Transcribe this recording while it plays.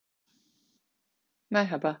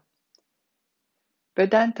Merhaba,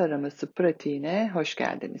 beden taraması pratiğine hoş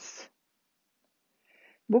geldiniz.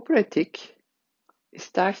 Bu pratik,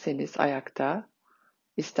 isterseniz ayakta,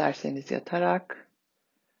 isterseniz yatarak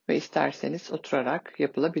ve isterseniz oturarak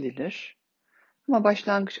yapılabilir. Ama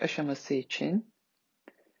başlangıç aşaması için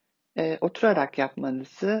oturarak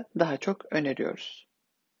yapmanızı daha çok öneriyoruz.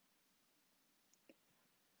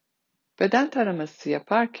 Beden taraması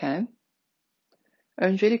yaparken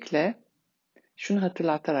öncelikle şunu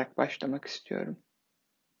hatırlatarak başlamak istiyorum.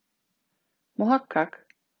 Muhakkak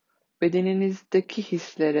bedeninizdeki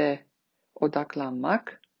hislere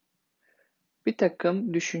odaklanmak bir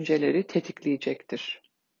takım düşünceleri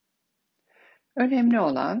tetikleyecektir. Önemli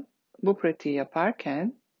olan bu pratiği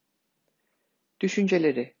yaparken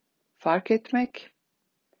düşünceleri fark etmek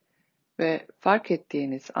ve fark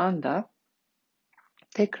ettiğiniz anda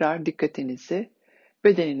tekrar dikkatinizi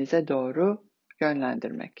bedeninize doğru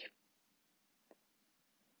yönlendirmek.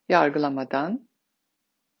 Yargılamadan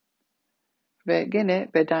ve gene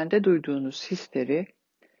bedende duyduğunuz hisleri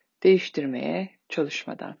değiştirmeye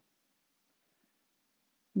çalışmadan.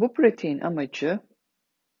 Bu pratiğin amacı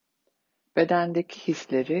bedendeki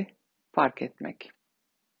hisleri fark etmek.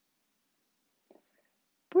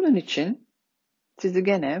 Bunun için sizi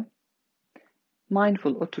gene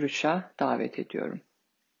mindful oturuşa davet ediyorum.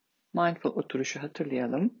 Mindful oturuşu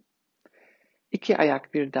hatırlayalım. İki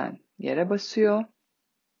ayak birden yere basıyor.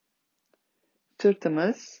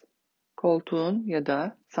 Sırtımız koltuğun ya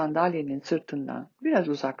da sandalyenin sırtından biraz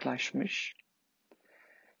uzaklaşmış.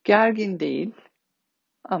 Gergin değil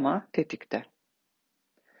ama tetikte.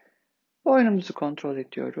 Boynumuzu kontrol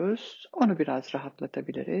ediyoruz. Onu biraz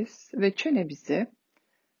rahatlatabiliriz ve çenemizi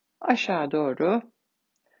aşağı doğru,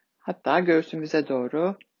 hatta göğsümüze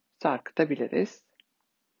doğru sarkıtabiliriz.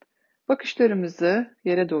 Bakışlarımızı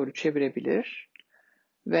yere doğru çevirebilir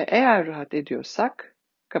ve eğer rahat ediyorsak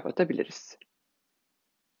kapatabiliriz.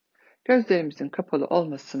 Gözlerimizin kapalı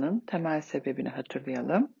olmasının temel sebebini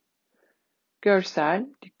hatırlayalım.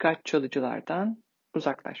 Görsel dikkat çalıcılardan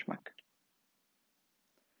uzaklaşmak.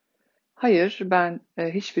 Hayır, ben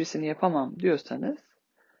hiçbirisini yapamam diyorsanız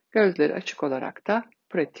gözleri açık olarak da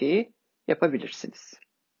pratiği yapabilirsiniz.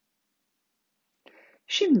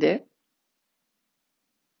 Şimdi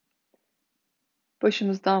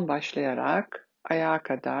başımızdan başlayarak ayağa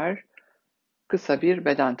kadar kısa bir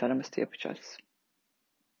beden taraması yapacağız.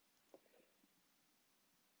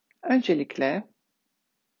 Öncelikle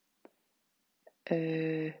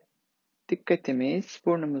dikkatimiz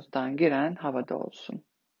burnumuzdan giren havada olsun.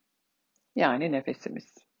 Yani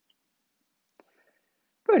nefesimiz.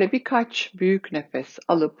 Böyle birkaç büyük nefes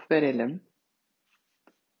alıp verelim.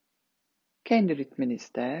 Kendi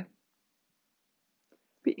ritminizde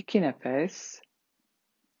bir iki nefes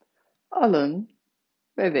alın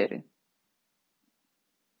ve verin.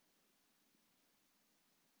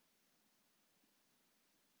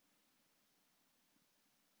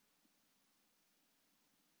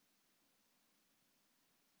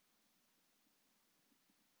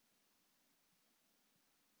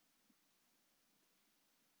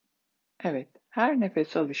 Evet, her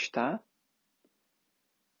nefes alışta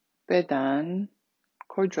beden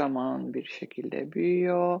kocaman bir şekilde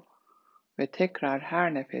büyüyor ve tekrar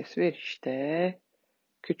her nefes verişte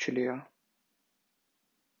küçülüyor.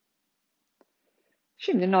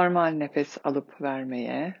 Şimdi normal nefes alıp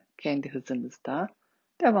vermeye kendi hızınızda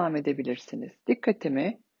devam edebilirsiniz.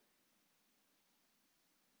 Dikkatimi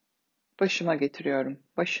başıma getiriyorum.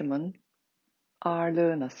 Başımın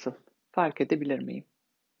ağırlığı nasıl? Fark edebilir miyim?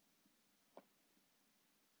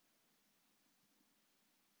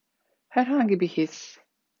 Herhangi bir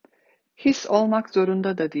his olmak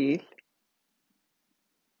zorunda da değil.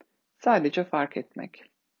 Sadece fark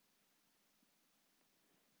etmek.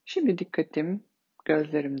 Şimdi dikkatim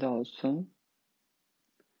gözlerimde olsun.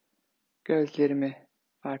 Gözlerimi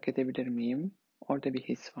fark edebilir miyim? Orada bir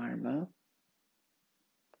his var mı?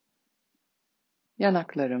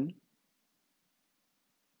 Yanaklarım.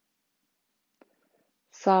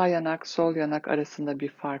 Sağ yanak, sol yanak arasında bir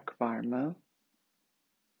fark var mı?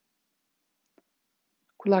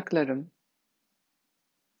 Kulaklarım.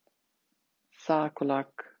 Sağ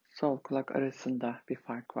kulak, sol kulak arasında bir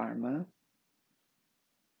fark var mı?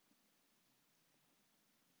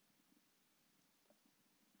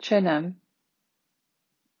 Çenem.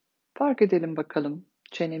 Fark edelim bakalım.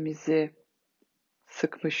 Çenemizi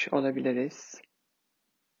sıkmış olabiliriz.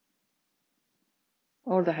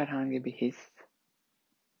 Orada herhangi bir his.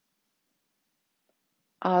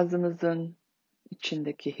 Ağzımızın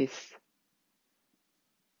içindeki his.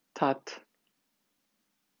 Tat.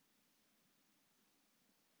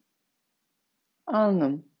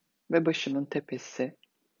 Alnım. ve başımın tepesi.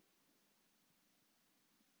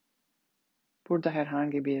 Burada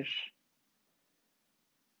herhangi bir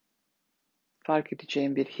fark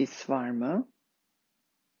edeceğim bir his var mı?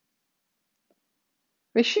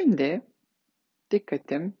 Ve şimdi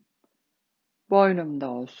dikkatim boynumda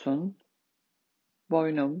olsun.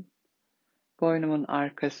 Boynumun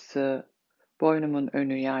arkası, boynumun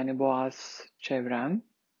önü yani boğaz çevrem.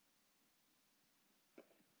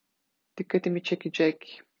 Dikkatimi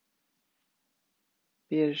çekecek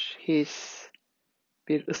bir his,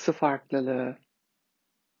 bir ısı farklılığı.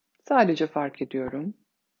 Sadece fark ediyorum.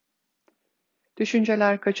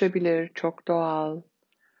 Düşünceler kaçabilir, çok doğal.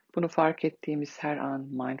 Bunu fark ettiğimiz her an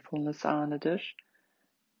mindfulness anıdır.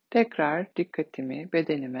 Tekrar dikkatimi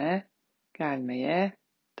bedenime gelmeye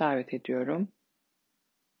davet ediyorum.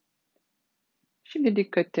 Şimdi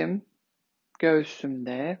dikkatim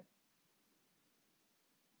göğsümde,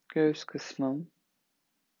 göğüs kısmım.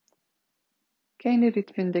 Kendi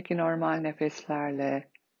ritmindeki normal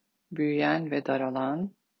nefeslerle büyüyen ve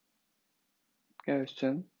daralan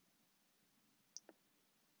göğsüm.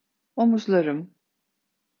 Omuzlarım,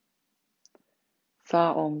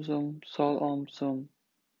 sağ omzum, sol omzum.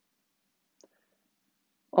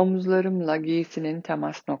 Omuzlarımla giysinin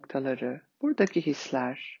temas noktaları, buradaki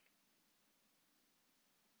hisler.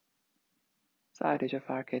 Sadece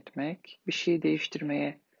fark etmek, bir şey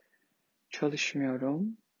değiştirmeye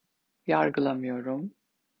çalışmıyorum, yargılamıyorum.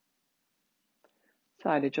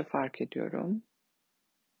 Sadece fark ediyorum.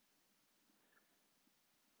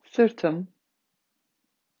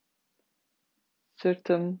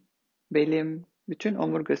 Sırtım, belim, bütün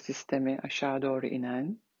omurga sistemi aşağı doğru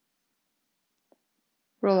inen.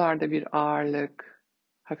 Buralarda bir ağırlık,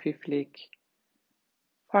 hafiflik,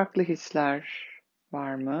 farklı hisler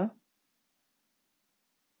var mı?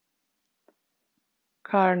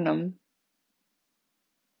 Karnım,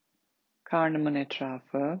 karnımın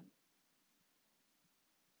etrafı.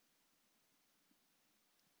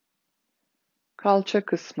 Kalça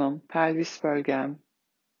kısmım, pelvis bölgem.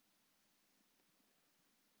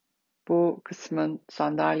 Bu kısmın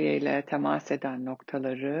sandalyeyle temas eden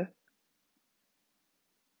noktaları.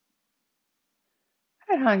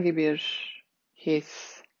 Herhangi bir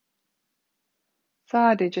his.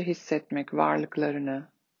 Sadece hissetmek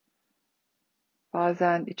varlıklarını.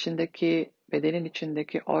 Bazen bedenin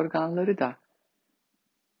içindeki organları da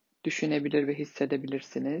düşünebilir ve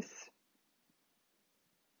hissedebilirsiniz.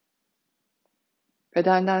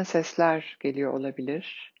 Bedenden sesler geliyor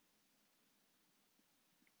olabilir.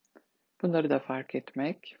 Bunları da fark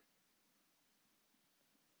etmek.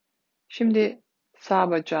 Şimdi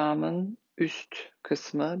sağ bacağımın üst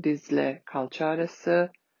kısmı, dizle kalça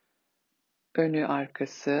arası, önü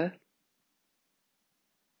arkası.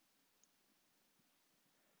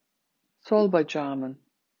 Sol bacağımın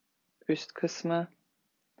üst kısmı,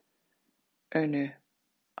 önü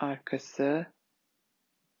arkası.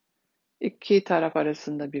 İki taraf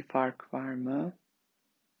arasında bir fark var mı?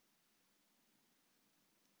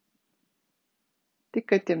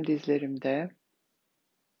 Dikkatim dizlerimde.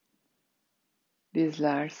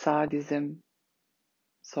 Dizler, sağ dizim,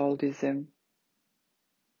 sol dizim.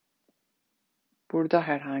 Burada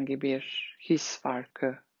herhangi bir his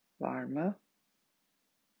farkı var mı?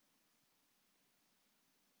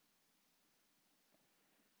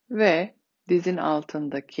 Ve dizin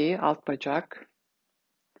altındaki alt bacak,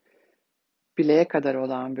 bileğe kadar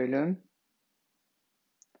olan bölüm,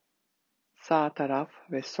 sağ taraf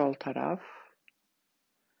ve sol taraf.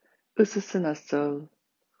 Isısı nasıl?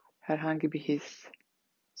 Herhangi bir his.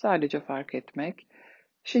 Sadece fark etmek.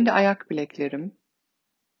 Şimdi ayak bileklerim.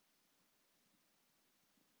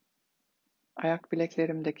 Ayak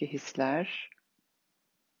bileklerimdeki hisler.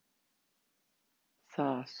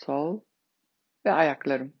 Sağ, sol ve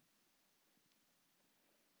ayaklarım.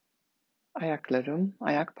 Ayaklarım,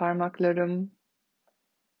 ayak parmaklarım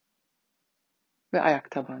ve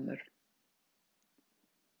ayak tabanlarım.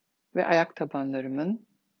 Ve ayak tabanlarımın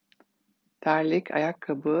terlik,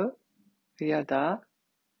 ayakkabı ya da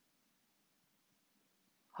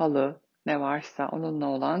halı ne varsa onunla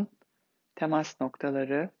olan temas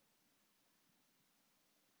noktaları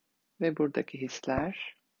ve buradaki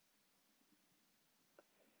hisler.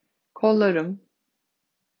 Kollarım,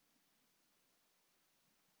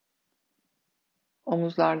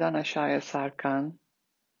 omuzlardan aşağıya sarkan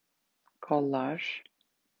kollar.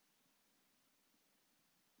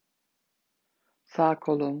 Sağ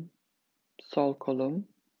kolum, sol kolum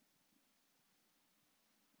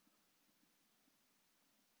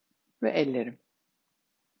ve ellerim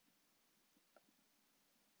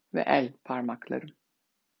ve el parmaklarım.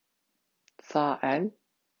 Sağ el,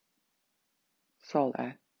 sol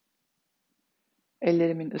el.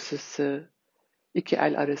 ellerimin ısısı, iki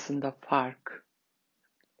el arasında fark.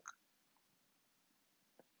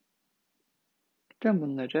 Tüm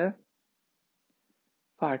bunları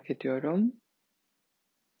fark ediyorum.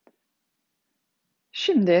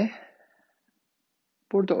 Şimdi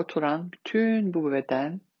burada oturan bütün bu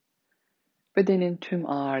beden, bedenin tüm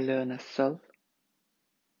ağırlığı nasıl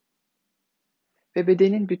ve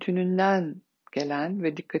bedenin bütününden gelen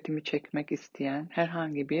ve dikkatimi çekmek isteyen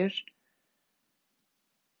herhangi bir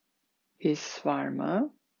his var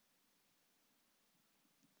mı?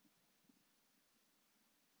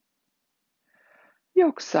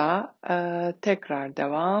 Yoksa tekrar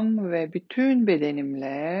devam ve bütün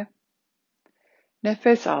bedenimle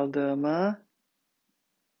nefes aldığımı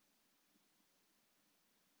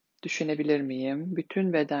düşünebilir miyim?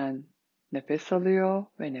 Bütün beden nefes alıyor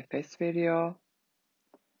ve nefes veriyor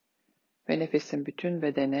ve nefesin bütün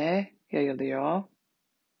bedene yayılıyor.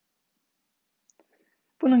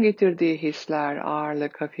 Bunun getirdiği hisler,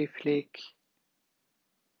 ağırlık, hafiflik.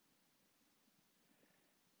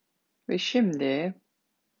 Ve şimdi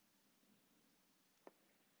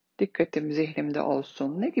dikkatim zihnimde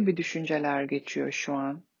olsun. Ne gibi düşünceler geçiyor şu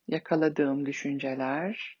an? Yakaladığım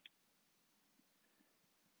düşünceler.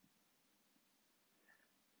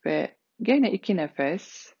 Ve gene 2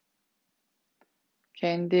 nefes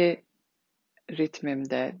kendi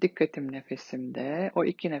ritmimde, dikkatim nefesimde, o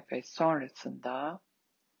 2 nefes sonrasında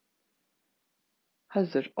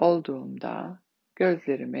hazır olduğumda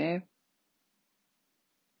gözlerimi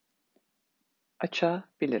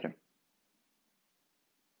açabilirim.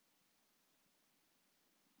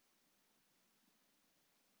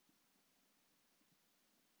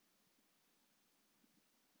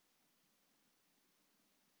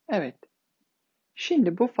 Evet,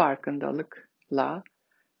 şimdi bu farkındalıkla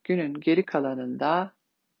günün geri kalanında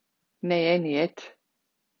neye niyet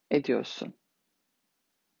ediyorsun?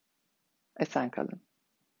 Esen kalın.